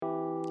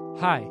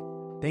Hi,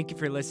 thank you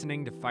for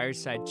listening to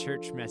Fireside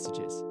Church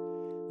Messages.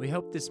 We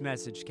hope this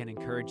message can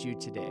encourage you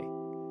today.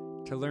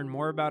 To learn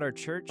more about our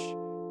church,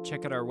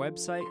 check out our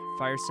website,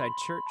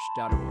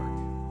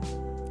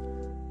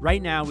 firesidechurch.org.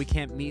 Right now, we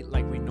can't meet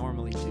like we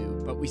normally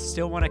do, but we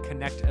still want to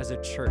connect as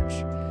a church.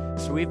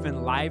 So we've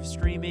been live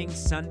streaming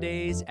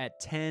Sundays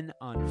at 10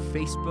 on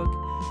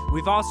Facebook.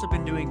 We've also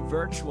been doing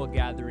virtual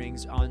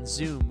gatherings on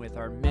Zoom with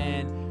our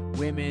men,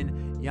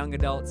 women, young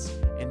adults,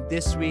 and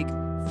this week,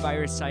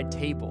 fireside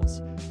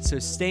tables. So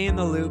stay in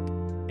the loop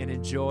and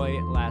enjoy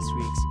last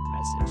week's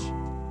message.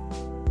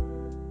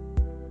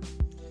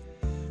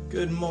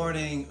 Good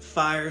morning,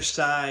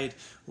 Fireside.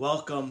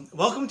 Welcome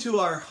to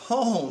our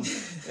home.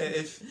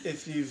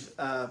 If you've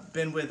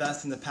been with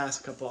us in the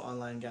past couple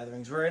online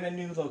gatherings, we're in a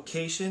new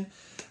location.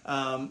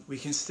 We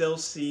can still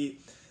see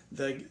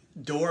the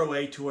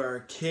doorway to where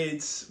our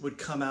kids would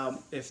come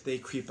out if they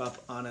creep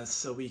up on us,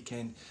 so we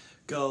can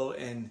go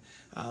and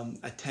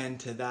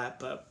attend to that.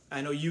 But I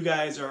know you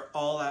guys are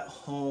all at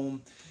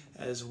home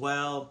as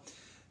well,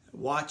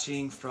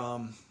 watching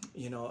from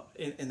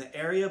in the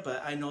area,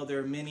 but I know there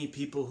are many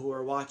people who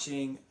are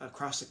watching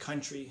across the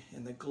country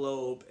and the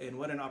globe, and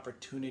what an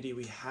opportunity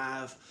we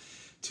have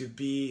to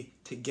be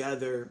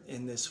together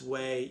in this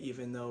way,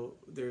 even though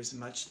there's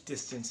much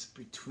distance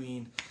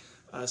between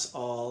us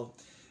all.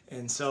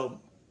 And so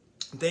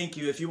thank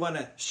you. If you want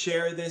to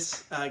share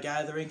this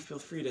gathering, feel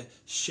free to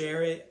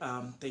share it.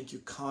 Thank you,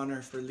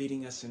 Connor, for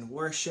leading us in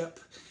worship.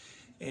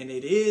 And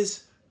it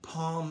is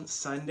Palm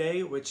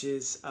Sunday, which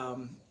is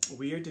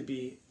weird to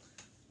be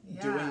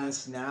doing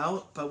this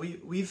now, but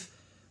we've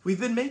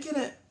been making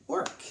it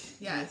work.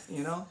 Yes.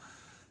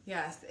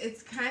 Yes.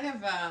 It's kind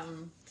of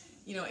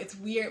it's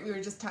weird. We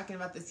were just talking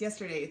about this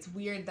yesterday. It's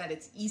weird that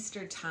it's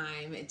Easter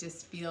time. It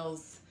just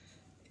feels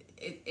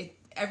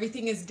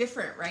everything is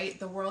different, right?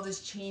 The world is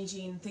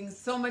changing.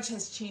 So much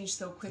has changed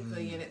so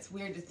quickly, and it's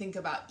weird to think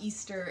about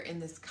Easter in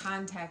this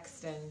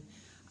context. And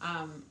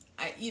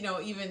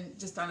even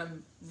just on a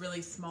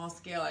really small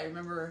scale, I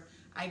remember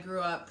I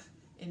grew up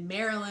in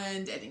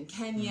Maryland and in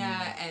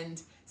Kenya,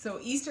 and so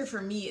Easter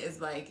for me is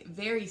like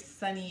very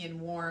sunny and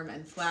warm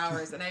and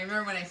flowers. And I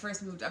remember when I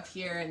first moved up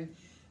here and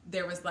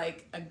there was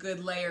like a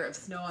good layer of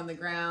snow on the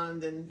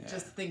ground, and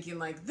just thinking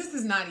like, this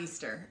is not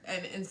Easter.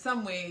 And in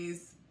some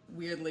ways,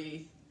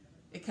 weirdly,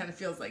 it kind of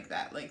feels like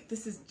that. Like,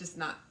 this is just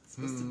not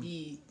supposed to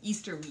be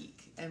Easter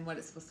week and what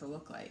it's supposed to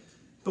look like.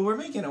 But we're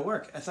making it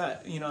work. I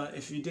thought,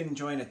 if you didn't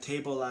join a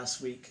table last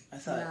week, I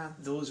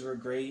thought those were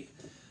great.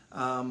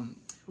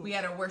 We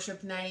had a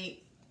worship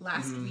night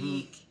last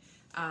week.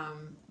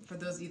 For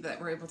those of you that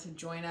were able to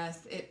join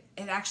us, it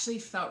actually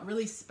felt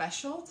really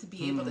special to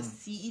be able to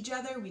see each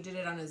other. We did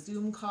it on a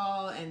Zoom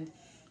call, and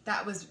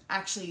that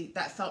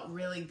felt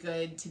really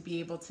good to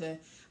be able to.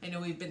 I know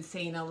we've been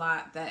saying a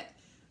lot that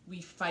we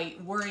fight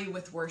worry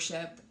with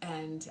worship,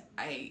 and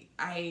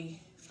I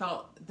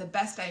felt the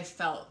best I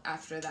felt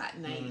after that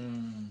night,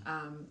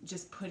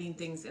 just putting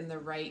things in the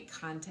right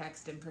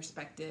context and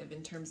perspective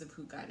in terms of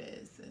who God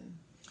is.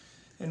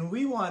 And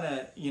we want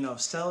to,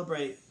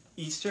 celebrate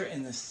Easter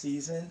in this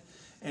season.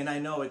 And I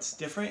know it's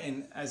different.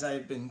 And as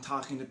I've been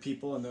talking to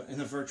people in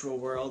the virtual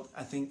world,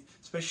 I think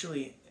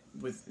especially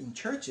in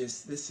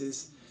churches, this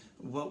is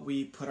what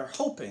we put our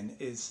hope in,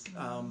 is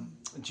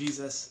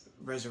Jesus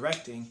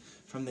resurrecting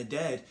from the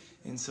dead.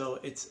 And so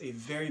it's a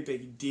very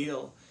big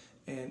deal.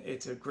 And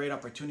it's a great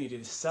opportunity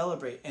to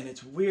celebrate. And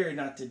it's weird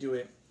not to do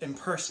it in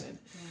person.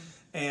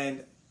 Yeah.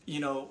 And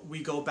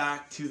we go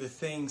back to the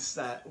things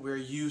that we're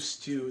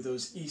used to,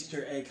 those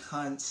Easter egg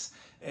hunts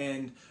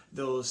and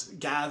those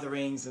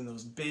gatherings and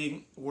those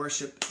big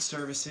worship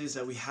services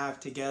that we have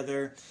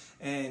together.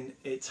 And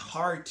it's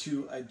hard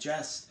to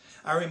adjust.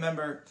 I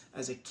remember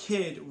as a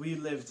kid, we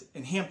lived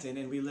in Hampton,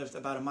 and we lived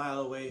about a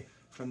mile away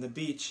from the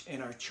beach.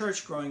 And our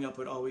church growing up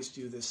would always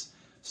do this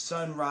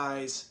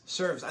sunrise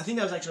service. I think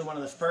that was actually one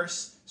of the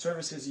first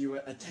services you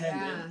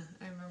attended. Yeah,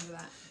 I remember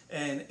that.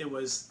 And it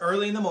was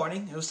early in the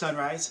morning. It was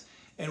sunrise.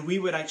 And we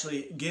would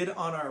actually get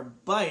on our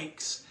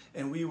bikes,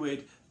 and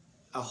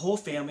a whole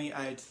family,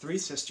 I had 3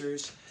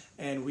 sisters,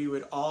 and we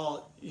would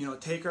all,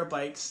 take our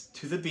bikes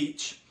to the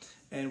beach,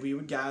 and we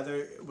would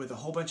gather with a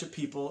whole bunch of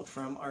people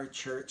from our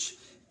church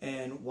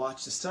and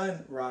watch the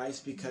sun rise,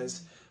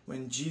 because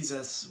when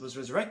Jesus was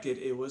resurrected,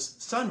 it was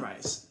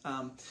sunrise.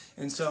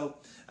 And so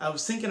I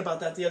was thinking about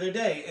that the other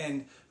day,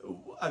 and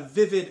a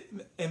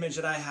vivid image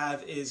that I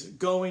have is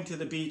going to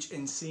the beach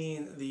and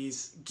seeing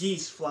these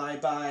geese fly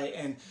by,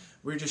 and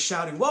we're just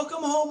shouting,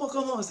 welcome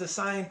home, as a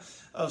sign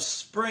of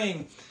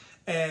spring.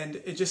 And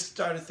it just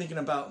started thinking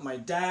about my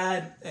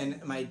dad,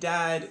 and my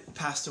dad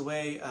passed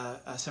away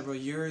several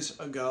years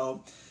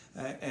ago,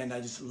 and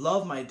I just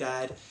love my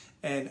dad.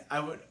 And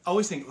I would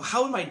always think,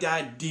 how would my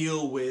dad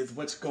deal with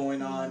what's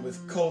going on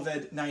with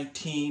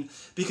COVID-19?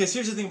 Because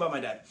here's the thing about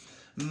my dad.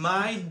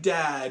 My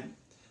dad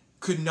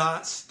could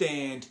not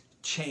stand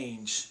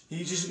change.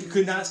 He just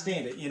could not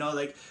stand it.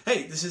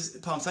 Hey, this is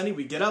Palm Sunday.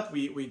 We get up,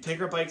 we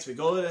take our bikes, we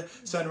go to the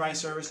sunrise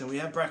service, and we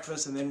have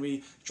breakfast, and then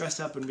we dress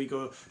up and we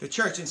go to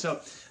church. And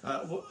so,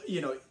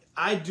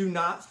 I do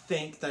not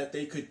think that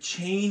they could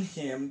chain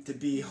him to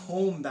be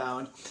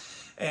homebound.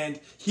 And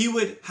he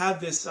would have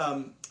this,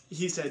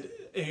 he said,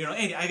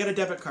 Andy, I got a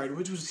debit card,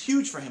 which was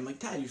huge for him. Like,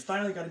 Dad, you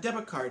finally got a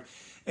debit card.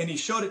 And he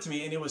showed it to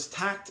me, and it was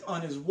tacked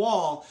on his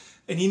wall,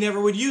 and he never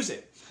would use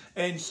it.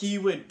 And he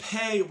would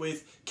pay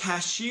with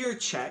cashier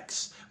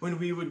checks when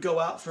we would go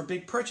out for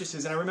big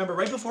purchases. And I remember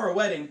right before our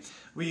wedding,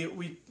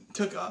 we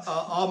took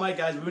all my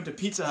guys, we went to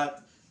Pizza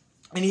Hut,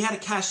 and he had a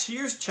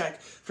cashier's check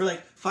for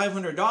like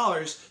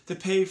 $500 to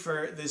pay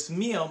for this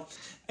meal.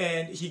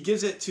 And he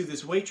gives it to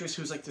this waitress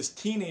who's like this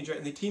teenager,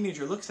 and the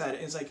teenager looks at it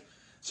and is like,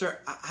 "Sir,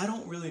 I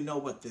don't really know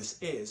what this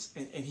is."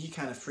 And he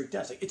kind of freaked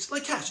out. It's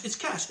like cash, it's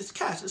cash, it's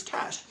cash, it's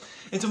cash.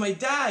 And so my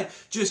dad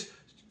just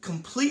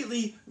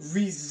completely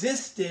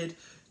resisted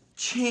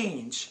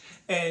change,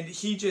 and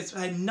he just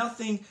had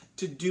nothing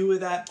to do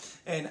with that.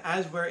 And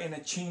as we're in a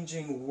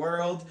changing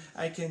world,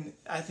 I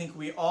think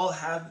we all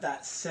have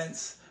that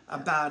sense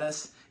about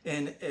us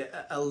in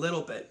a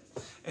little bit.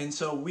 And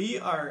so we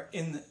are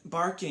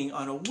embarking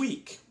on a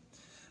week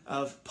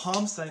of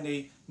Palm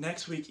Sunday,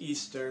 next week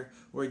Easter,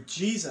 where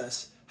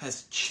Jesus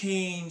has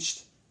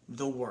changed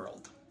the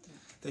world.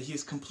 That he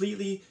has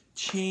completely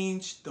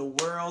changed the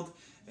world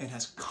and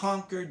has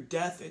conquered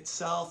death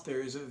itself.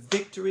 There is a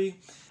victory.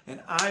 And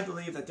I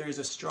believe that there is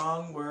a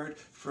strong word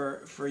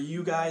for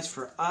you guys,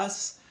 for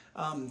us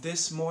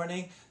this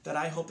morning, that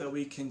I hope that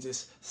we can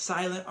just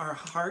silence our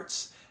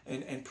hearts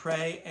and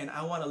pray. And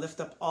I want to lift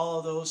up all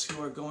of those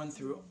who are going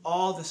through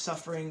all the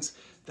sufferings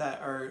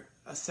that are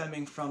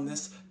stemming from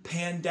this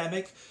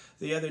pandemic.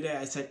 The other day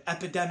I said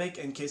epidemic,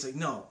 in case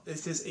no,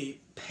 this is a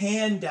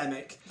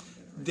pandemic.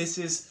 This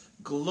is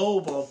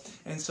global.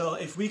 And so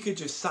if we could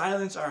just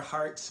silence our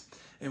hearts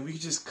and we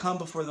just come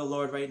before the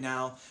Lord right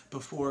now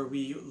before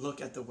we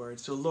look at the word.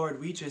 So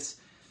Lord, we just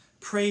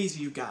praise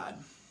you, God,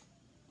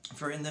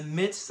 for in the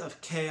midst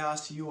of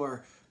chaos, you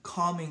are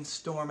calming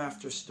storm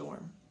after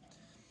storm.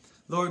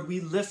 Lord, we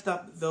lift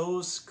up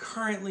those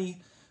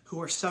currently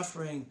who are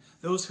suffering,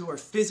 those who are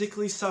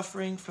physically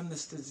suffering from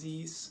this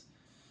disease,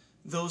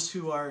 those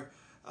who are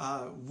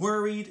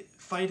worried,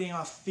 fighting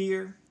off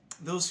fear,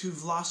 those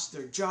who've lost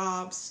their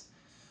jobs,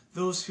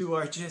 those who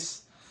are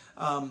just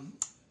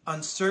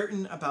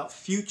uncertain about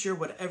future,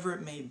 whatever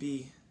it may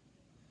be.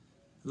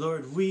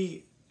 Lord,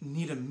 we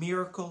need a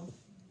miracle.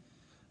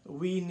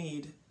 We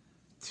need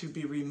to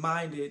be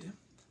reminded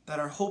that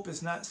our hope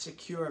is not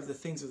secure of the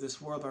things of this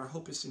world. Our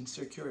hope is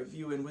secure of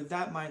you. And with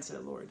that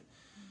mindset, Lord,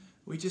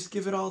 we just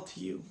give it all to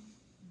you.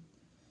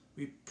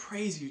 We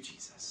praise you,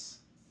 Jesus.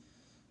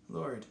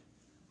 Lord,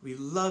 we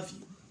love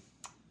you.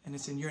 And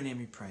it's in your name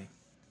we pray.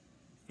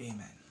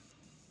 Amen.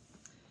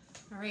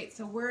 All right,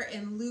 so we're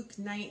in Luke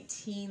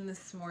 19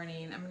 this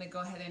morning. I'm going to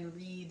go ahead and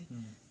read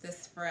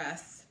this for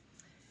us.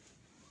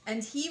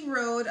 And he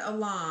rode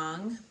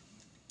along,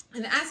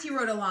 and as he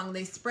rode along,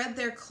 they spread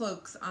their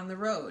cloaks on the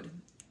road.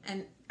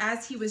 And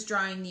as he was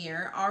drawing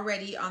near,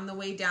 already on the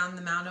way down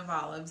the Mount of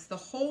Olives, the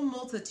whole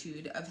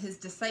multitude of his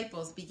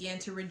disciples began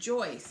to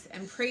rejoice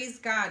and praise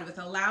God with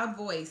a loud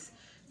voice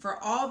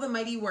for all the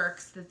mighty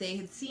works that they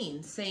had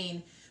seen,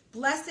 saying,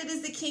 "Blessed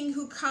is the King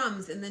who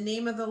comes in the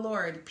name of the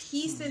Lord,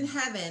 peace in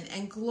heaven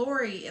and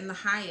glory in the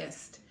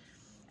highest."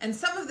 And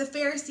some of the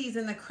Pharisees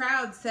in the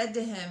crowd said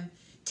to him,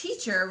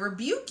 "Teacher,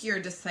 rebuke your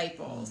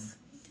disciples."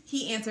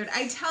 He answered,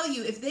 "I tell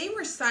you, if they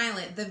were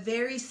silent, the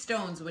very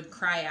stones would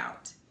cry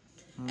out."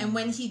 And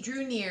when he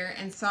drew near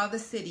and saw the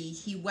city,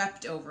 he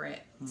wept over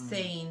it,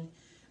 saying,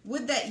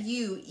 Would that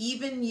you,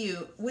 even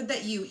you,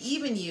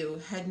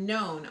 had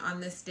known on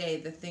this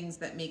day the things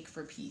that make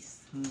for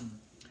peace."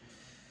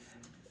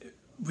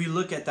 We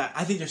look at that.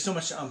 I think there's so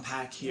much to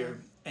unpack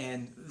here.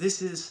 And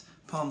this is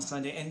Palm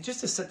Sunday. And just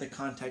to set the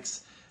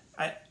context,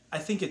 I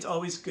think it's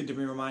always good to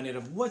be reminded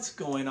of what's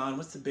going on,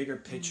 what's the bigger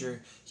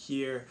picture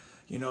here.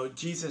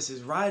 Jesus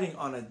is riding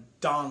on a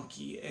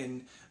donkey,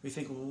 and we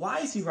think, why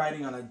is he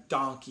riding on a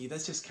donkey?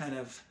 That's just kind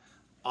of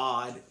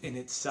odd in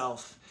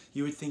itself.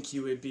 You would think he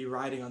would be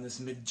riding on this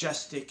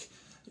majestic,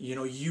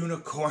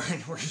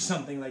 unicorn or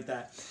something like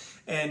that.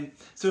 And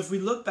so if we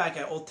look back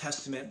at Old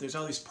Testament, there's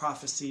all these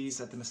prophecies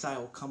that the Messiah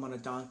will come on a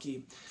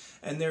donkey.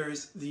 And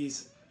there's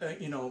these,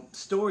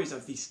 stories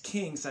of these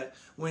kings that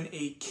when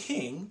a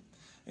king,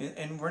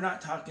 and we're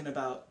not talking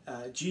about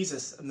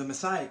Jesus, the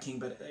Messiah king,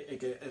 but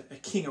a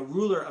king, a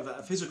ruler of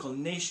a physical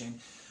nation,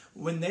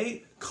 when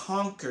they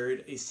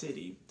conquered a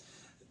city,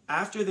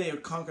 after they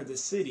had conquered the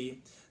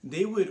city,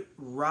 they would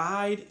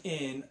ride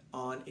in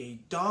on a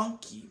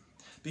donkey,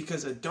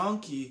 because a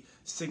donkey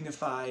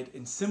signified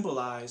and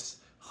symbolized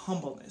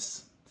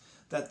humbleness,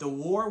 that the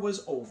war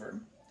was over,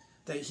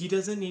 that he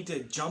doesn't need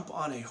to jump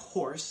on a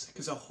horse,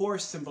 because a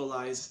horse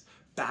symbolized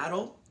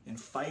battle and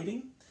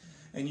fighting.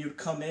 And you'd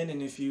come in,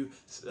 and if you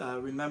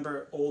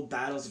remember old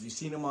battles, if you've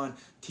seen them on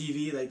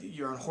TV, like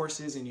you're on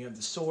horses and you have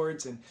the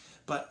swords,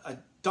 but a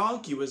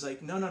donkey was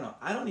like, no,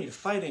 I don't need to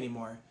fight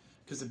anymore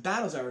because the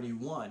battle's already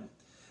won.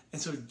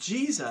 And so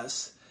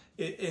Jesus,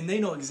 and they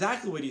know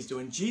exactly what he's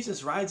doing,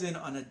 Jesus rides in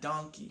on a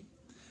donkey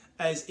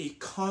as a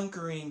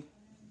conquering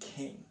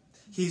king.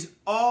 He's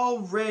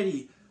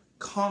already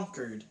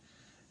conquered.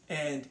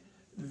 And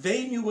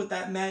they knew what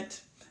that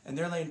meant. And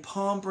they're laying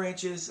palm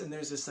branches, and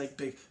there's this like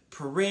big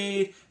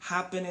parade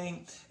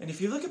happening. And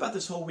if you look about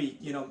this whole week,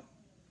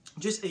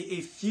 just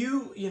a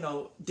few,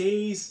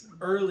 days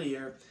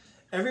earlier,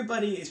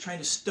 everybody is trying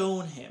to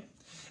stone him.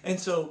 And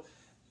so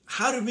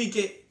how did we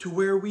get to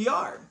where we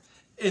are?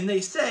 And they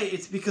say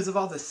it's because of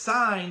all the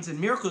signs and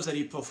miracles that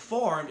he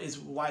performed is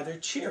why they're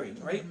cheering,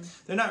 right?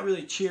 Mm-hmm. They're not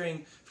really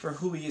cheering for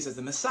who he is as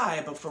the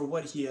Messiah, but for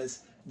what he has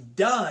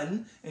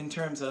done in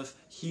terms of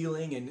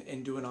healing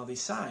and doing all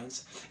these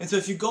signs. And so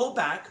if you go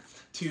back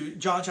to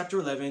John chapter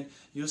 11,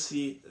 you'll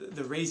see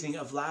the raising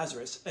of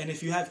Lazarus. And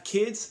if you have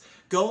kids,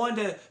 go on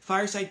to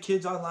Fireside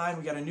Kids online.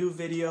 We got a new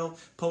video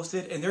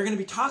posted, and they're going to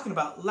be talking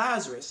about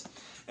Lazarus.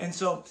 And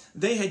so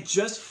they had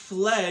just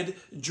fled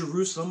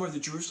Jerusalem, or the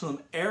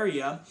Jerusalem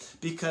area,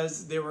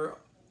 because they were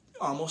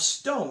almost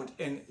stoned.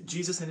 And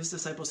Jesus and his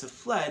disciples have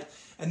fled.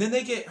 And then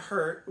they get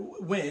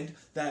wind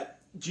that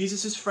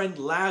Jesus' friend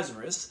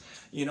Lazarus,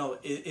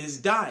 is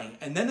dying.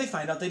 And then they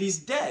find out that he's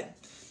dead.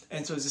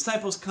 And so his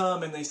disciples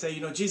come and they say,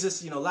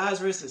 Jesus,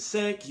 Lazarus is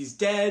sick. He's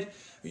dead.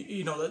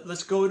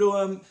 Let's go to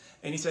him.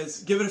 And he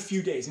says, give it a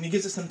few days. And he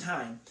gives us some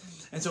time.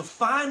 And so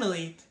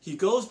finally, he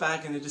goes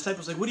back, and the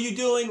disciples are like, what are you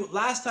doing?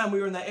 Last time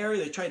we were in that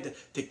area, they tried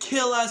to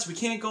kill us. We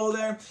can't go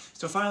there.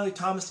 So finally,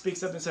 Thomas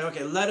speaks up and says,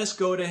 okay, let us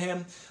go to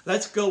him.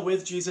 Let's go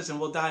with Jesus, and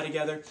we'll die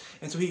together.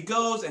 And so he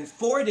goes, and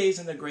 4 days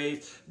in the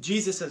grave,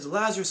 Jesus says,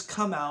 Lazarus,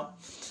 come out.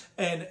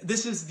 And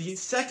this is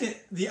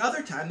the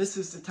other time, this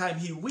is the time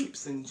he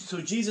weeps. And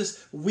so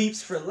Jesus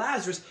weeps for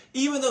Lazarus,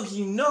 even though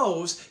he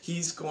knows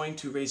he's going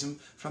to raise him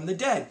from the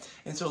dead.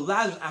 And so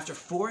Lazarus, after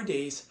 4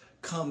 days,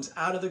 comes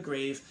out of the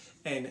grave.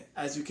 And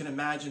as you can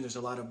imagine, there's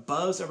a lot of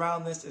buzz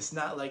around this. It's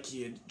not like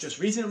he had just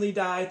recently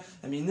died.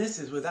 I mean, this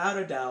is without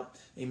a doubt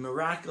a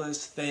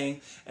miraculous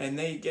thing. And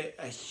they get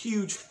a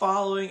huge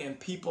following, and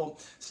people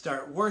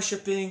start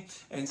worshiping.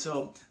 And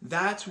so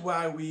that's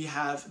why we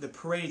have the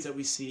parades that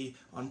we see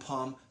on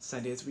Palm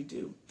Sunday as we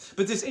do.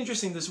 But it's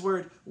interesting, this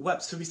word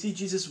wept. So we see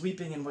Jesus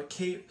weeping in what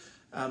Kate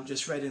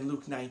just read in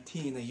Luke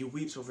 19, that he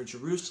weeps over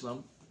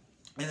Jerusalem.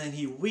 And then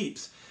he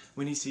weeps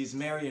when he sees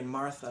Mary and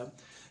Martha,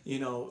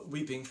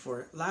 weeping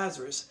for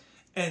Lazarus.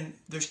 And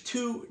there's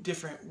two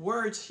different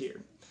words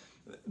here.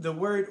 The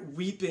word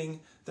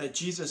weeping that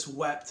Jesus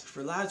wept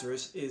for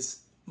Lazarus is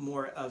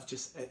more of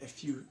just a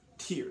few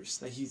tears,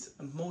 that he's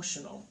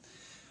emotional.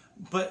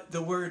 But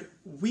the word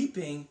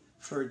weeping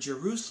for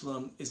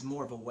Jerusalem is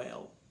more of a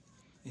wail,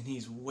 and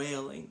he's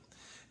wailing.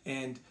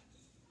 And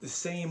the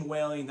same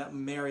wailing that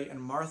Mary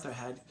and Martha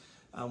had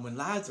when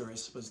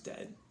Lazarus was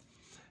dead.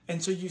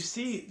 And so you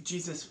see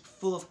Jesus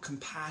full of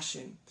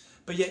compassion,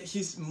 but yet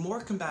he's more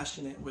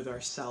compassionate with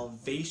our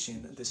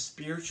salvation, the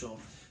spiritual,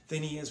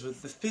 than he is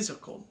with the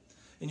physical.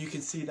 And you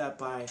can see that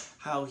by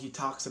how he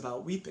talks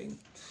about weeping.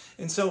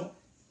 And so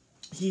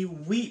he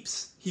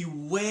weeps, he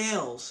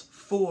wails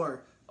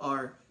for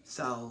our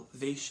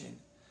salvation.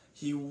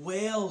 He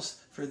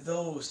wails for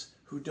those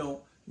who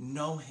don't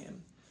know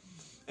him.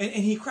 And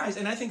he cries.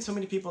 And I think so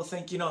many people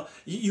think,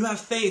 you have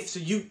faith, so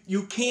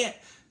you can't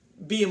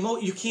be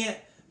you can't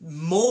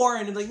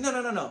mourn. And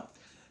no.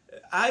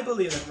 I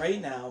believe that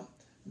right now,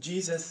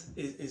 Jesus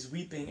is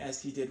weeping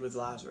as he did with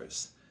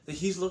Lazarus. That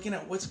he's looking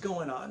at what's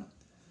going on,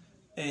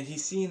 and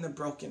he's seeing the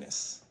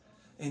brokenness,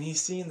 and he's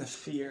seeing the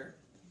fear,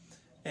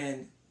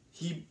 and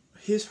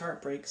his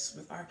heart breaks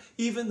with our,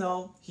 even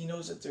though he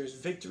knows that there's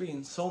victory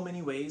in so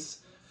many ways,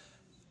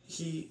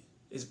 he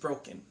is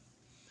broken.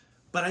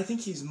 But I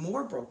think he's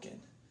more broken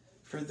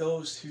for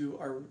those who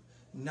are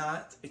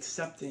not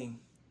accepting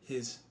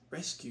his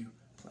rescue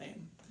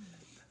plan.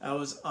 I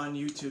was on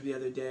YouTube the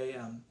other day.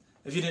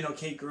 If you didn't know,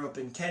 Kate grew up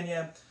in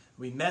Kenya.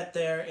 We met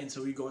there, and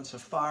so we go on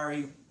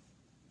safari.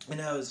 And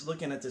I was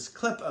looking at this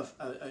clip of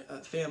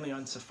a family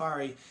on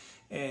safari,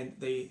 and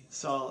they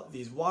saw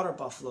these water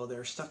buffalo.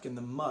 They're stuck in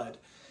the mud,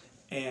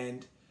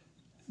 and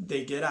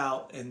they get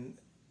out, and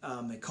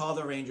they call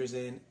the rangers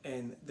in,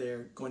 and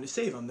they're going to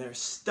save them. They're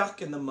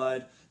stuck in the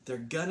mud. They're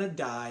gonna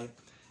die.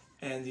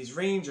 And these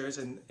rangers,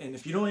 and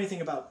if you know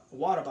anything about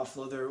water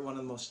buffalo, they're one of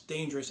the most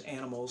dangerous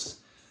animals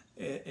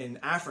in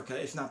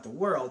Africa, if not the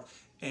world.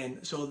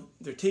 And so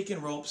they're taking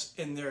ropes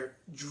and they're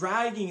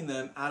dragging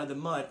them out of the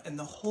mud. And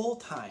the whole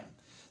time,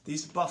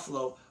 these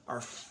buffalo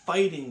are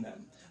fighting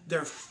them.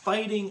 They're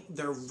fighting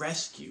their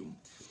rescue.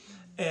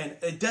 And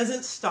it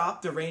doesn't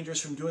stop the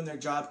rangers from doing their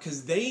job,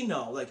 because they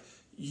know,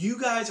 you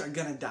guys are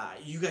going to die.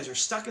 You guys are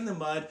stuck in the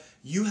mud.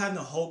 You have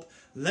no hope.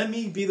 Let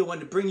me be the one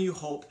to bring you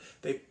hope.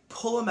 They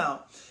pull them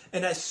out.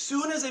 And as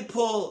soon as they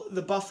pull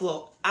the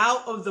buffalo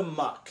out of the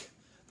muck,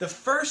 the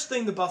first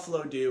thing the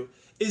buffalo do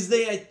is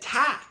they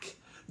attack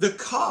the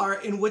car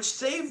in which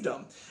saved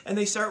them. And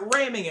they start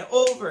ramming it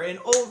over and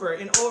over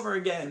and over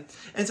again.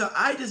 And so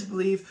I just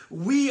believe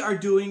we are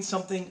doing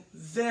something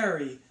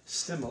very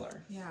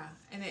similar. Yeah.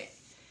 And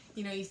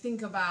you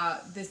think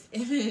about this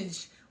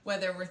image,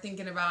 whether we're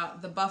thinking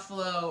about the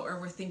buffalo or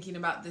we're thinking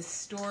about this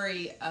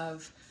story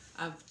of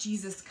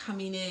Jesus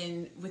coming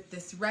in with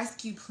this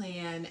rescue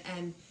plan.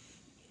 And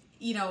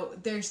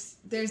there's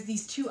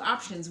these two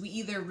options. We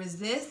either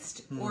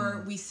resist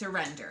or we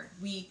surrender.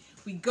 We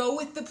go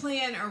with the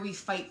plan or we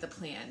fight the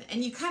plan.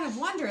 And you kind of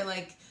wonder,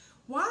 like,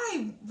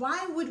 why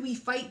would we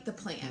fight the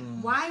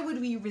plan? Why would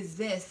we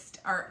resist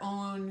our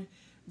own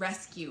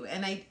rescue?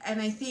 And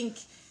I think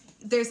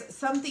there's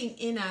something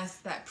in us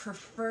that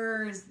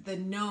prefers the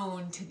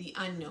known to the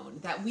unknown,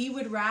 that we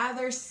would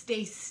rather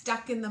stay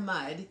stuck in the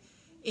mud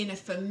in a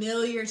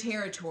familiar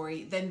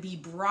territory than be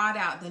brought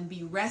out, than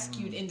be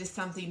rescued into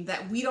something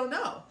that we don't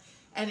know.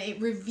 And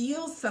it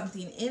reveals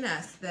something in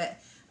us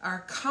that our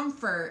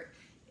comfort,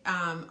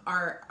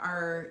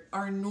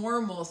 our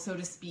normal, so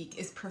to speak,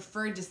 is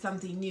preferred to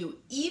something new.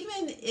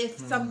 Even if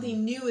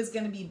something new is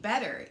going to be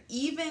better,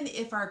 even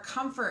if our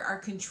comfort, our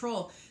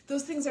control,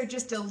 those things are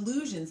just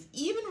illusions.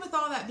 Even with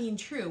all that being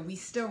true, we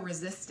still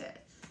resist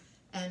it.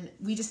 And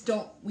we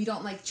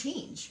don't like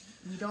change.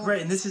 We don't.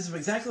 Right, and this is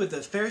exactly what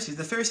the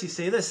Pharisees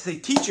say this. They say,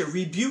 teacher,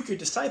 rebuke your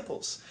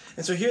disciples.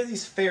 And so here are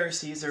these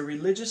Pharisees, they're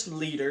religious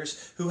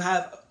leaders who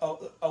have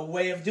a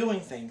way of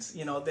doing things.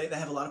 You know, they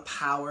have a lot of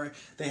power.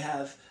 They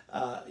have,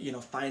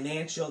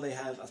 financial, they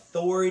have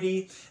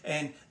authority.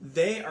 And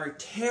they are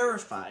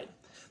terrified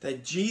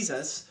that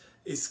Jesus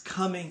is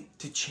coming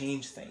to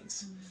change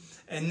things.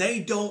 And they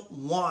don't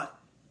want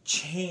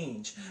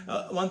change.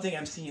 One thing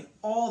I'm seeing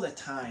all the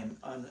time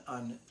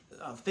on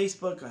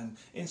Facebook, on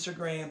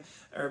Instagram,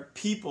 are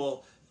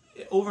people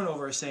over and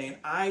over saying,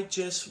 I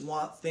just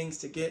want things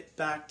to get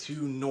back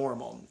to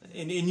normal.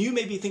 And you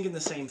may be thinking the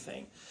same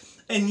thing.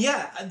 And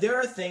yeah, there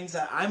are things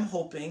that I'm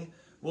hoping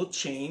will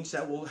change,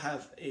 that will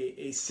have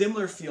a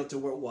similar feel to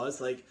what it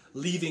was, like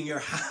leaving your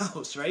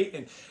house, right?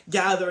 And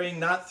gathering,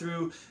 not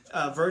through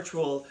a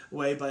virtual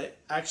way, but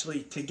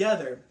actually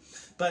together.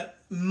 But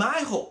my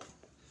hope,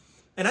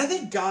 and I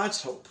think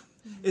God's hope,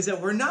 is that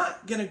we're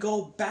not going to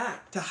go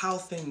back to how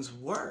things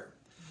were,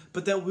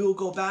 but that we'll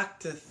go back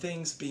to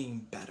things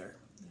being better.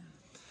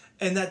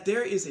 Yeah. And that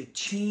there is a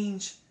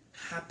change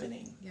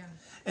happening. Yeah.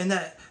 And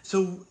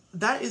so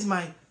that is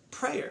my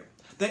prayer,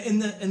 that in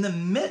the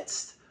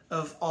midst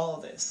of all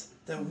this,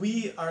 that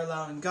we are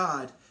allowing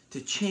God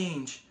to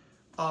change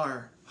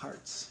our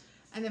hearts.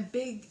 And a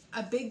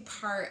big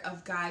part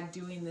of God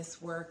doing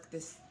this work,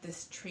 this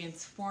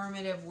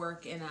transformative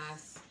work in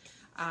us,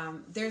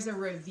 there's a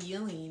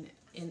revealing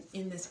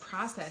in this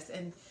process.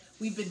 And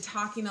we've been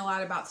talking a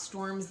lot about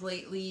storms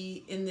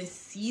lately in this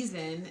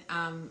season.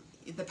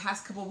 The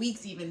past couple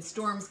weeks even,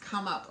 storms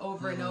come up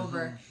over and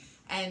over.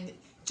 And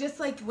just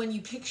like when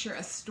you picture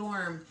a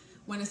storm,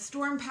 when a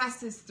storm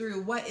passes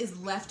through, what is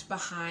left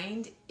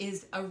behind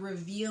is a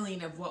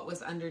revealing of what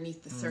was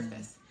underneath the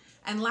surface.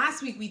 And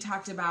last week we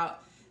talked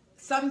about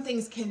some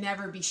things can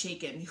never be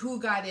shaken. Who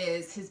God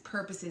is, his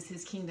purposes,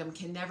 his kingdom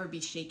can never be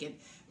shaken.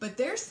 But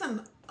there's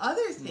some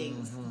other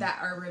things that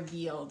are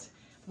revealed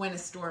when a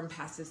storm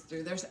passes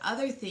through. There's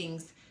other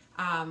things,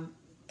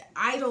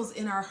 idols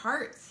in our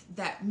hearts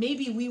that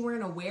maybe we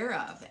weren't aware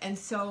of. And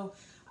so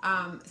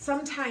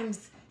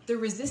sometimes the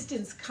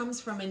resistance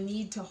comes from a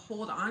need to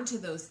hold on to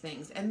those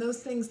things. And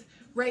those things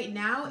right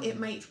now, it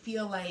might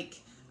feel like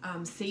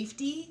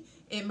safety.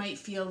 It might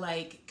feel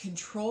like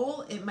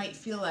control. It might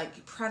feel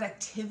like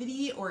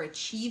productivity or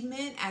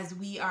achievement as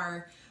we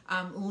are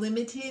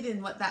limited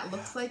in what that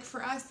looks like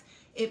for us.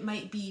 It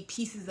might be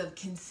pieces of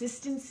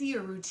consistency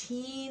or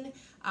routine,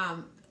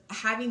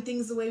 having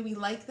things the way we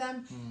like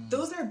them.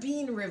 Those are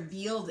being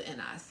revealed in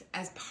us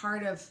as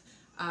part of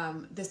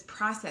this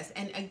process.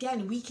 And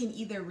again, we can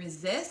either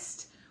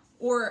resist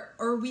or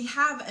we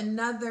have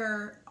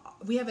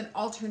an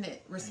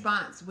alternate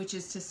response, which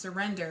is to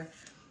surrender.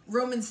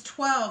 Romans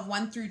 12,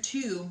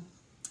 1-2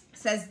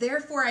 says,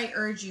 therefore I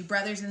urge you,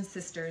 brothers and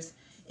sisters,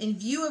 in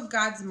view of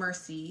God's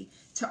mercy,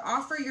 to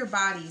offer your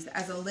bodies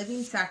as a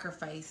living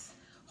sacrifice,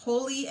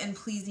 holy and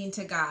pleasing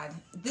to God.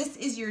 This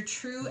is your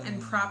true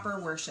and proper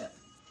worship.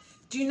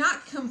 Do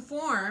not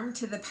conform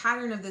to the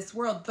pattern of this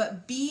world,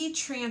 but be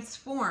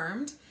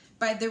transformed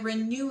by the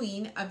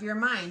renewing of your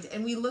mind.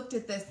 And we looked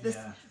at this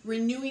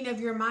renewing of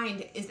your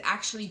mind is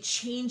actually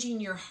changing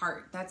your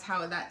heart. That's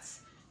how that's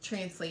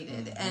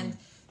translated. And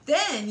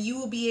then you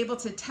will be able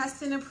to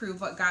test and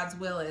approve what God's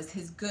will is,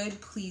 his good,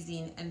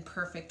 pleasing, and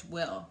perfect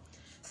will.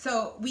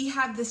 So we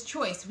have this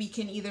choice. We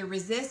can either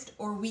resist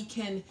or we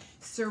can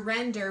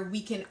surrender.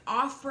 We can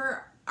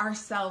offer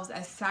ourselves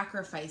as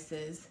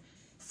sacrifices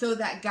so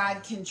that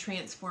God can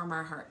transform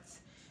our hearts.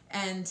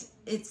 And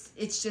it's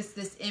just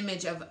this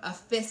image of a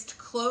fist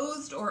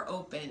closed or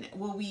open.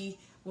 Will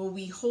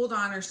we hold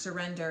on or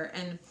surrender?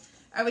 And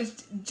I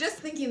was just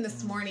thinking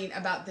this morning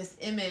about this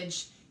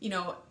image.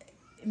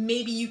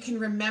 Maybe you can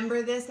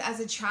remember this as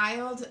a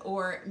child,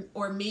 or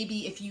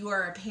maybe if you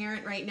are a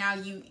parent right now,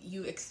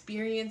 you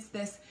experience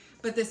this.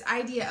 But this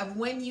idea of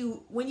when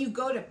you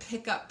go to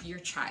pick up your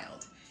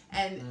child,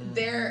 and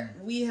there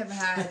we have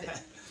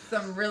had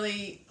some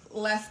really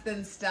less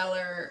than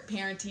stellar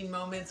parenting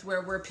moments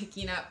where we're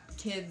picking up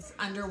kids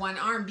under one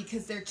arm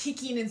because they're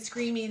kicking and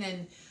screaming,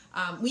 and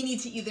we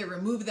need to either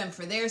remove them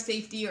for their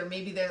safety, or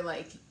maybe they're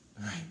like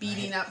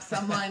beating up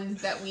someone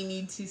that we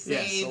need to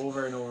save. Yes,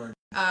 over and over.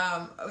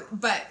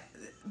 But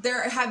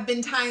there have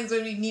been times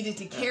when we've needed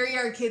to carry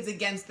our kids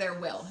against their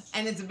will,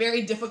 and it's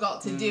very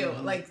difficult to do.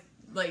 Like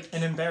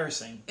and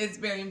embarrassing. It's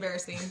very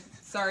embarrassing.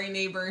 Sorry,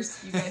 neighbors,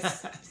 you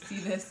guys see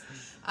this.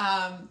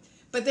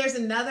 But there's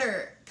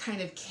another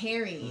kind of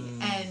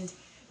carrying, and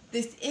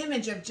this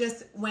image of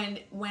just when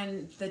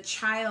the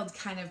child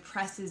kind of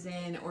presses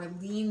in or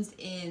leans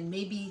in,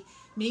 maybe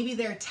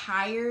they're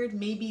tired,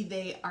 maybe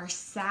they are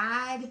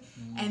sad,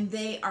 and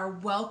they are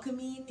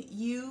welcoming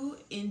you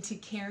into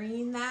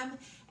carrying them.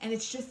 And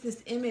it's just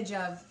this image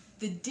of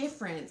the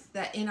difference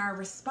that in our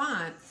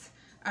response,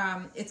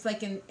 it's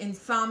like in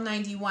Psalm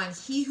 91,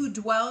 he who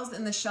dwells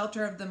in the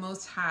shelter of the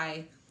Most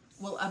High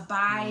will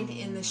abide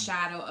in the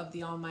shadow of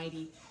the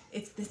Almighty.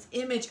 It's this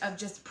image of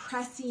just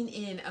pressing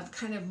in, of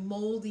kind of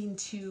molding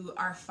to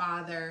our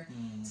Father,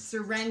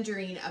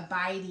 surrendering,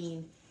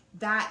 abiding.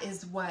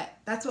 That's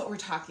what we're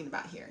talking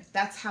about here.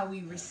 That's how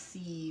we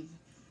receive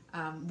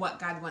what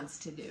God wants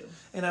to do.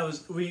 And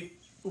we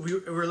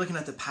were looking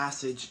at the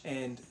passage,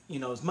 and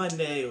it was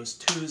Monday, it was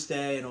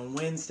Tuesday, and on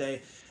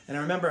Wednesday, and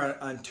I remember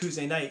on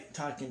Tuesday night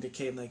talking to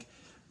Kate, like,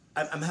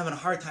 I'm having a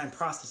hard time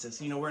processing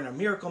this. We're in our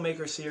Miracle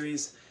Maker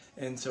series,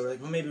 and so we're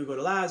like, well, maybe we go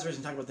to Lazarus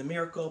and talk about the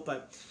miracle,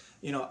 but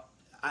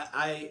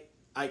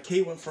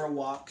Kate went for a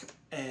walk,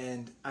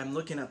 and I'm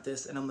looking at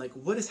this, and I'm like,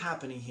 what is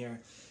happening here?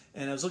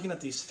 And I was looking at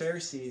these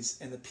Pharisees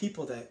and the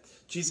people that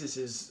Jesus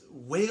is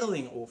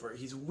wailing over,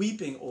 he's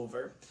weeping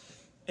over.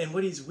 And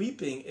what he's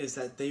weeping is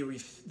that they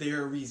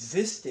are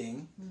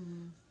resisting,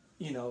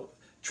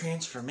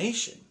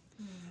 transformation.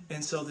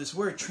 And so this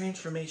word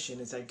transformation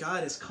is that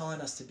God is calling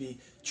us to be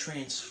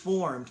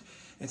transformed.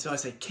 And so I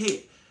said,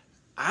 Kate,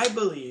 I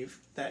believe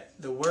that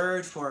the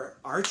word for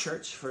our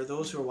church, for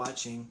those who are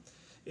watching,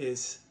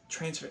 is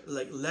transfer.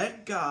 Like,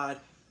 let God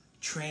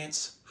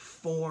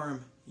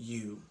transform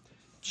you.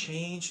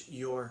 Change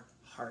your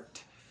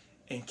heart.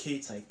 And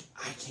Kate's like,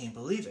 I can't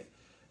believe it.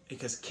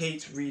 Because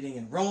Kate's reading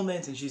in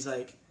Romans, and she's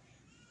like,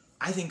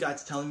 I think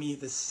God's telling me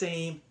the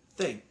same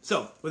thing.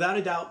 So, without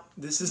a doubt,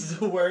 this is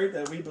the word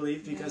that we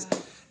believe, because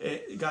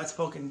God's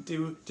spoken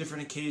to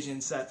different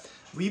occasions, that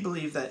we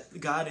believe that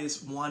God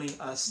is wanting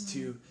us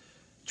to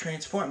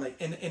transform.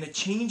 Like, in a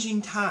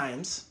changing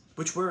times,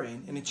 which we're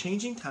in a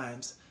changing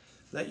times,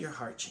 let your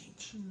heart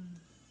change.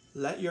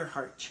 Let your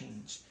heart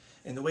change.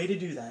 And the way to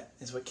do that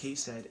is what Kate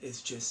said,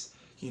 is just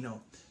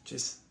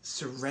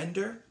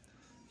surrender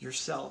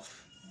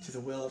yourself to the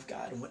will of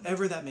God, and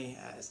whatever that may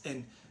has,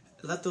 and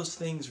let those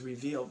things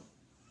reveal.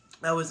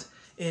 I was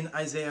in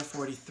Isaiah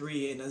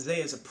 43, and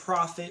Isaiah is a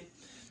prophet.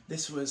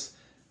 This was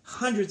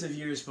hundreds of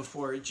years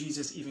before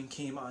Jesus even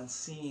came on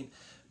scene.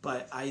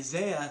 But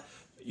Isaiah,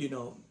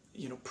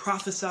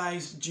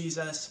 prophesied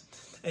Jesus,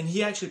 and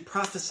he actually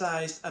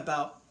prophesied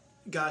about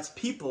God's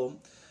people,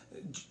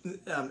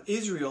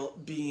 Israel,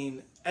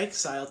 being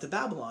exiled to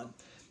Babylon.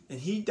 And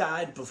he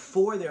died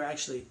before they were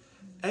actually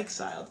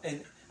exiled.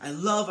 And I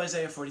love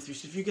Isaiah 43.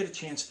 So if you get a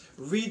chance,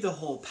 read the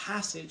whole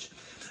passage.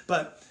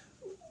 But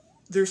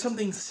there's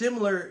something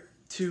similar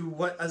to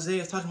what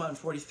Isaiah is talking about in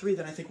 43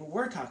 that I think what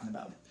we're talking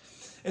about.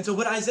 And so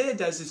what Isaiah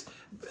does is,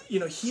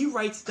 he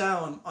writes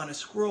down on a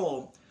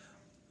scroll,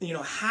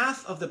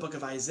 half of the book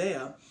of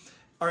Isaiah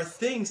are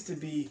things to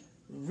be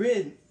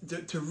read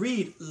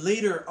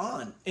later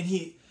on. And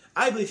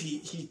I believe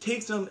he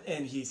takes them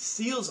and he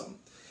seals them.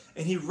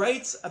 And he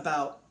writes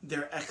about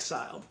their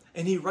exile.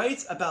 And he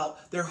writes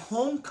about their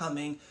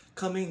homecoming,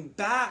 coming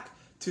back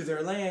to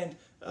their land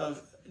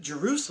of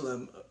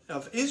Jerusalem,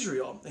 of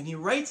Israel. And he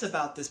writes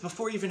about this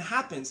before it even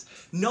happens,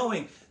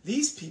 knowing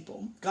these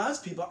people, God's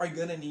people, are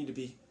going to need to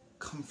be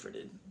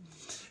comforted.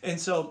 And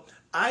so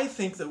I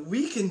think that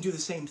we can do the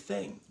same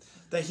thing.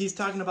 That he's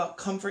talking about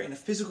comfort in a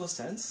physical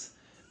sense,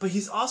 but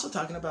he's also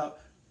talking about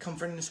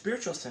comfort in a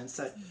spiritual sense,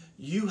 that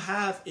you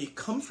have a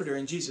comforter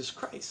in Jesus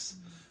Christ.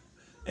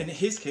 In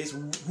his case,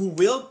 who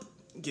will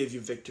give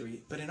you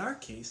victory, but in our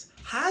case,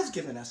 has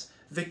given us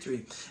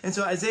victory. And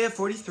so Isaiah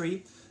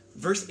 43,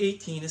 verse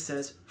 18, it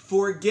says,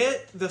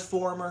 forget the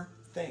former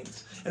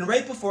things. And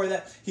right before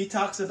that, he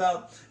talks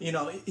about, he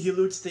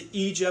alludes to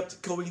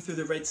Egypt going through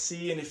the Red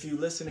Sea. And if you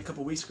listened a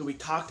couple weeks ago, we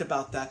talked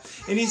about that.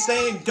 And he's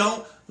saying,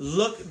 don't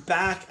look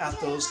back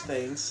at those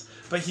things.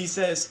 But he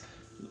says,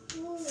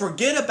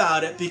 forget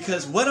about it,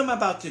 because what I'm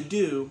about to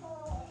do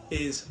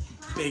is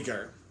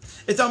bigger.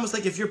 It's almost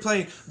like if you're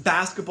playing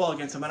basketball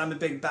against someone. I'm a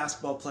big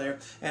basketball player,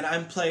 and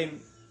I'm playing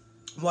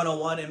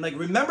one-on-one, and like,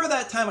 remember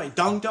that time I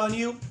dunked on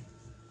you?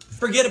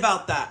 Forget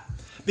about that,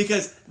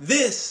 because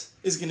this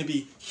is going to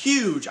be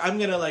huge. I'm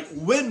going to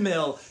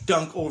windmill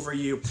dunk over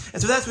you.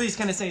 And so that's what he's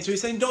kind of saying. So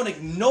he's saying, don't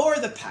ignore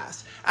the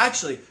past.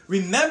 Actually,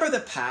 remember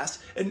the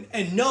past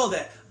and know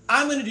that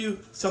I'm going to do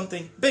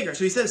something bigger.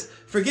 So he says,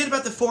 forget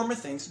about the former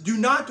things. Do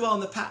not dwell in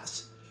the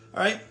past.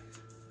 All right?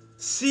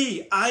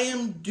 See, I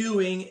am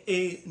doing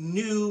a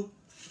new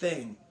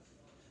thing.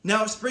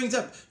 Now it springs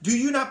up. Do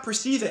you not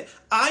perceive it?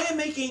 I am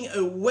making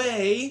a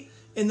way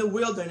in the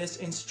wilderness,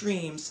 in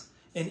streams,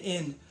 and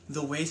in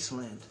the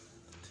wasteland.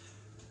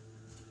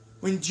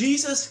 When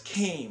Jesus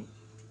came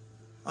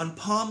on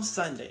Palm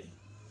Sunday,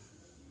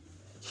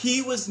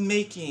 he was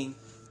making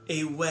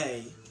a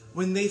way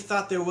when they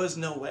thought there was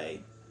no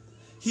way.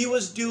 He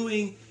was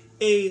doing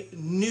a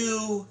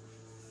new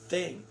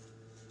thing.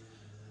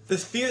 The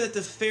fear that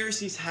the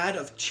Pharisees had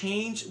of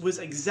change was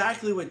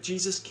exactly what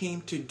Jesus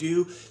came to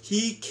do.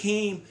 He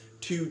came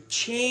to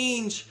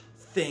change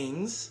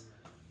things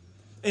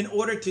in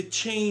order to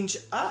change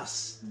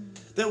us.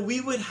 That we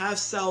would have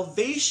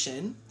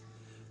salvation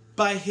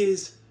by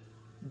his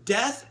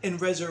death and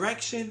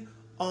resurrection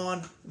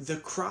on the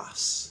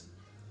cross.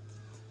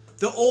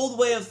 The old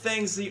way of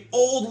things, the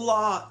old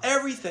law,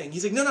 everything.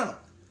 He's like, no.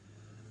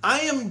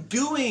 I am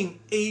doing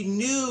a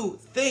new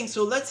thing.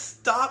 So let's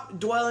stop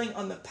dwelling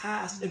on the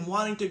past and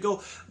wanting to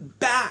go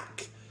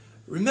back.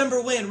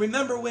 Remember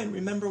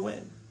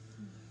when.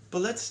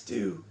 But let's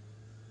do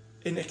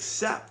and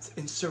accept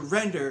and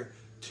surrender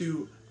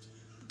to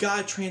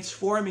God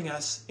transforming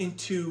us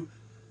into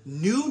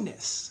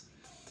newness.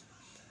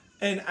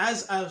 And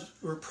as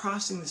we're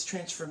processing this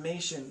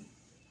transformation,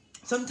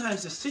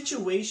 sometimes the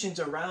situations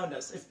around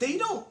us, if they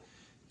don't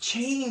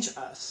change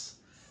us,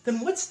 then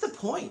what's the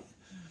point?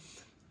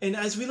 And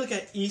as we look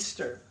at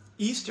Easter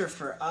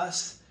for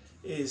us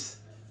is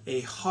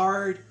a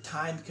hard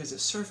time because it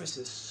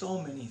surfaces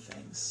so many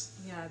things.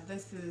 Yeah,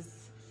 this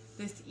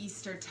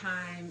Easter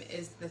time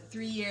is the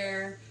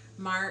 3-year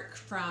mark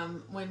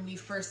from when we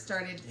first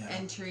started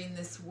entering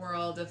this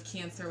world of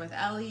Cancer with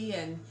Ellie,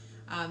 and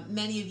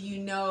many of you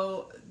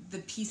know the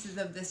pieces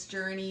of this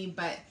journey,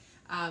 but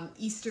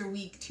Easter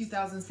week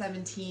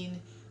 2017,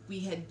 we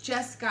had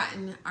just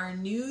gotten our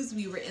news.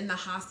 We were in the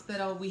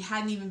hospital. We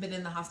hadn't even been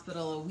in the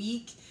hospital a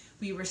week.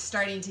 We were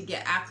starting to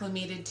get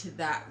acclimated to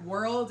that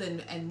world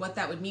and what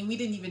that would mean. We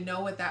didn't even know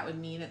what that would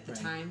mean at the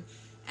time.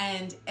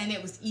 And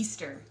it was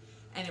Easter.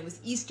 And it was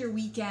Easter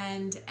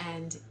weekend,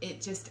 and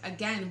it just,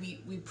 again,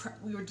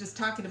 we were just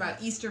talking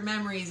about Easter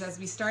memories as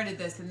we started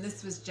this, and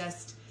this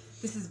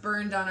is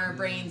burned on our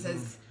brains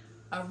as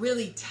a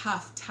really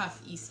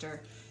tough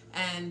Easter.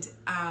 And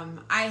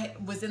I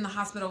was in the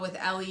hospital with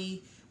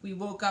Ellie. We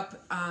woke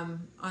up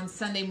on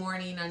Sunday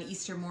morning, on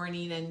Easter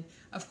morning, and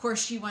of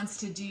course she wants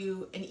to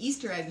do an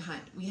Easter egg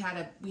hunt. We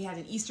had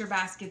an Easter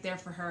basket there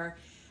for her,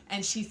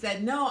 and she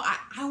said, "No,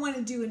 I want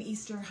to do an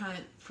Easter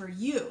hunt for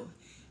you."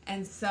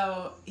 And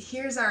so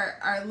here's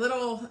our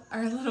little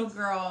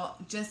girl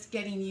just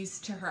getting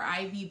used to her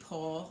IV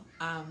pole.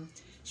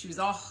 She was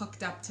all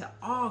hooked up to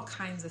all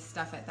kinds of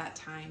stuff at that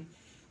time,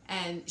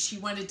 and she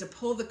wanted to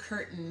pull the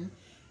curtain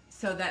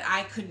so that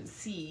I couldn't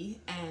see,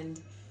 and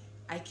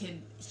I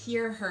could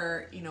hear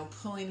her,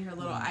 pulling her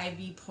little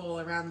IV pole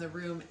around the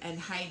room and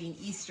hiding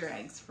Easter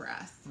eggs for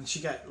us. And she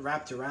got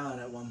wrapped around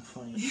at one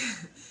point.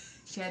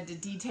 She had to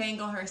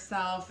detangle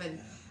herself,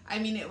 and I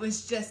mean, it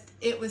was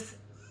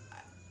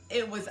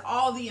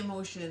all the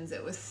emotions.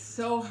 It was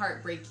so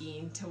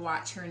heartbreaking to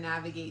watch her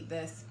navigate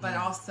this, but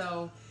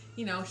also,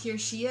 here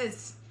she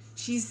is.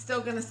 She's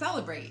still going to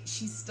celebrate.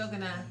 She's still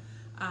going to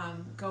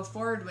go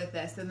forward with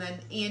this. And then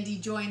Andy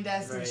joined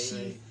us, and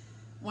she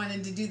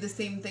wanted to do the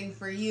same thing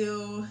for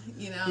you,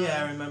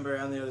 Yeah, I remember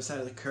on the other side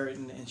of the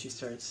curtain, and she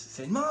starts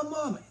saying,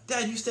 Mom,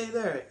 Dad, you stay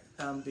there,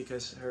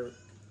 because her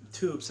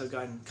tubes had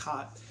gotten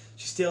caught.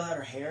 She still had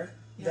her hair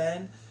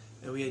then,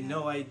 and we had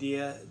no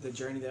idea the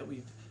journey that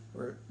we've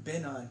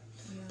been on.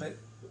 But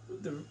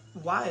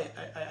why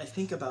I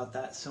think about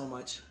that so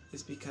much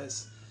is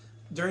because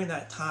during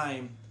that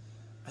time,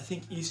 I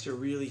think Easter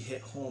really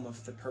hit home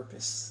of the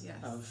purpose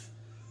of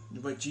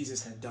what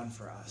Jesus had done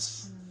for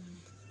us.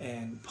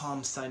 And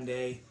Palm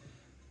Sunday,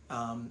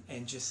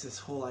 and just this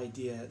whole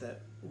idea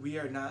that we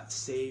are not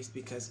saved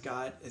because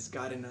God has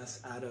gotten us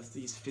out of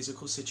these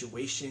physical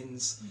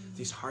situations,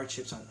 these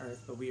hardships on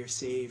earth, but we are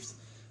saved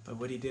by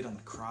what he did on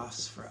the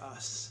cross for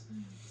us.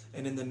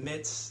 And in the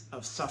midst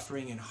of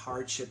suffering and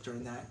hardship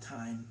during that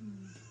time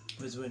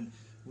was when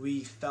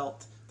we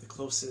felt the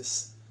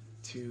closest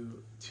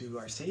to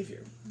our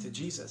Savior, to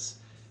Jesus.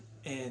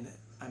 And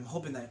I'm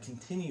hoping that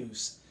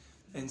continues.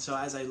 And so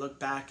as I look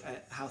back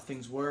at how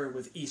things were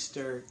with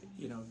Easter,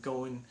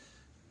 going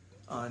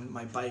on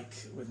my bike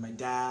with my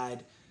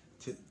dad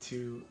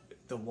to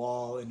the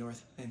wall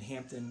in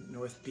Hampton,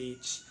 North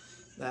Beach,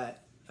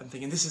 that I'm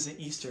thinking this isn't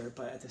Easter,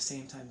 but at the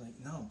same time,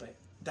 no, but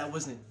that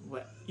wasn't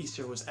what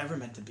Easter was ever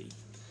meant to be.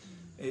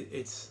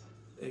 It's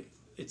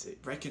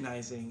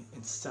recognizing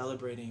and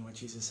celebrating what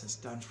Jesus has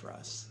done for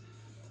us,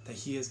 that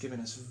he has given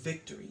us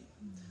victory.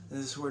 And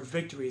this word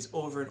victory is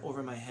over and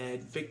over my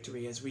head,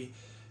 victory, as we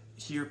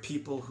hear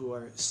people who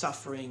are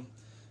suffering,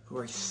 who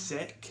are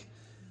sick,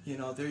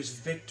 there's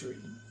victory.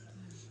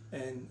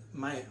 And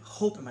my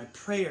hope and my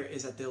prayer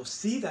is that they'll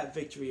see that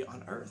victory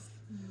on earth.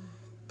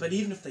 But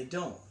even if they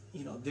don't,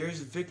 there's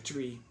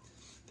victory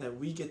that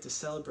we get to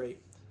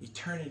celebrate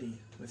eternity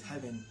with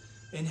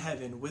in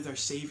heaven with our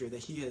Savior, that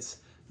he has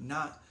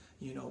not,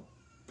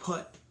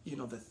 put,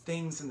 the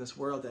things in this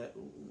world that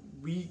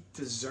we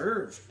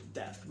deserve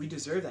death. We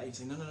deserve that. He's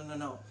saying,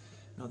 no.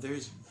 No,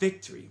 there's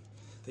victory,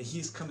 that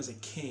he's come as a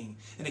king,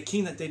 and a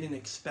king that they didn't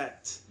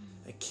expect,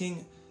 a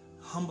king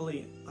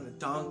humbly on a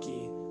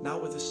donkey,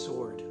 not with a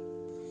sword,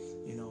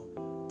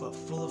 but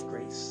full of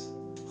grace,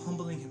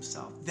 humbling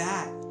himself.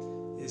 That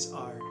is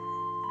our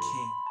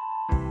King.